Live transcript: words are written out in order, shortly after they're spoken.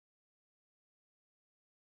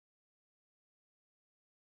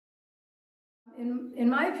In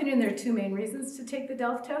my opinion, there are two main reasons to take the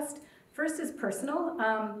DELF test. First is personal.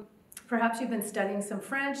 Perhaps you've been studying some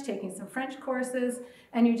French, taking some French courses,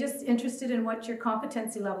 and you're just interested in what your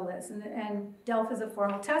competency level is. And DELF is a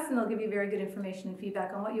formal test, and they'll give you very good information and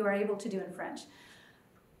feedback on what you are able to do in French.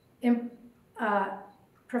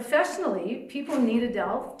 Professionally, people need a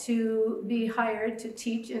DELF to be hired to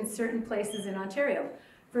teach in certain places in Ontario.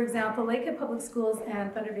 For example, Lakehead Public Schools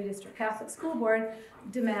and Thunder Bay District Catholic School Board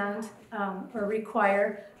demand or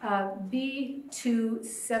require B to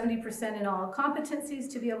 70% in all competencies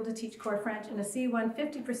to be able to teach core French, and a C1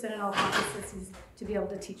 50% in all competencies to be able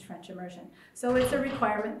to teach French immersion. So it's a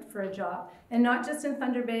requirement for a job, and not just in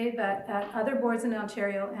Thunder Bay, but at other boards in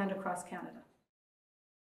Ontario and across Canada.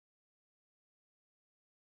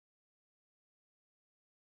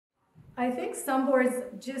 I think some boards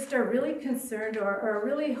just are really concerned or are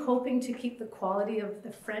really hoping to keep the quality of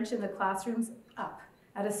the French in the classrooms up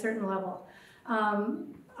at a certain level.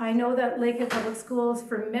 I know that Lakehead Public Schools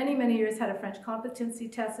for many, many years had a French competency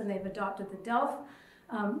test, and they've adopted the DELF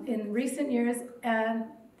in recent years, and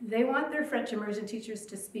they want their French immersion teachers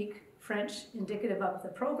to speak French indicative of the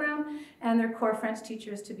program, and their core French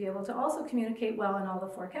teachers to be able to also communicate well in all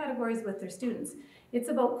the 4 categories with their students. It's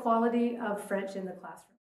about quality of French in the classroom.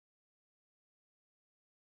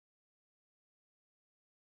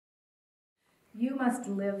 You must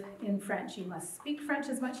live in French. You must speak French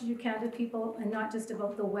as much as you can to people, and not just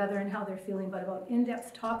about the weather and how they're feeling, but about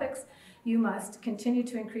in-depth topics. You must continue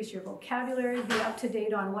to increase your vocabulary, be up to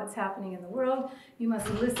date on what's happening in the world. You must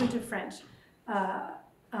listen to French,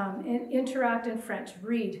 interact in French,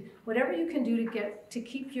 read. Whatever you can do to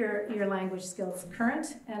keep your language skills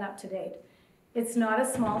current and up to date. It's not a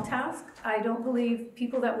small task. I don't believe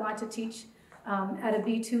people that want to teach at a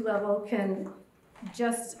B2 level can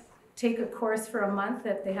just take a course for a month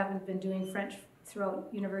that they haven't been doing French throughout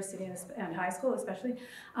university and high school especially,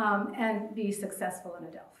 and be successful in a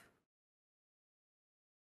DELF.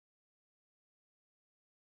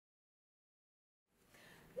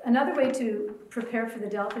 Another way to prepare for the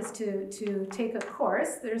DELF is to take a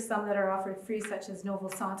course. There's some that are offered free, such as Novo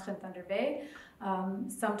Centre in Thunder Bay.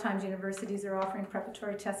 Sometimes universities are offering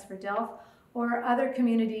preparatory tests for DELF, or other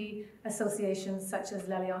community associations such as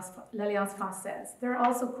l'Alliance Française. There are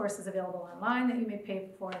also courses available online that you may pay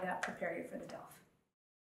for that prepare you for the DELF.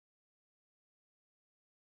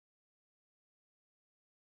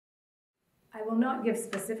 I will not give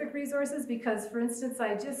specific resources because, for instance,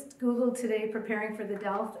 I just Googled today preparing for the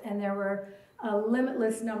DELF, and there were a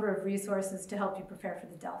limitless number of resources to help you prepare for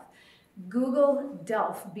the DELF. Google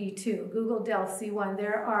DELF B2, Google DELF C1.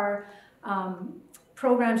 There are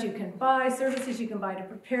programs you can buy, services you can buy to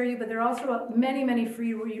prepare you, but there are also many, many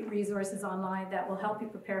free resources online that will help you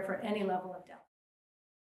prepare for any level of DELF.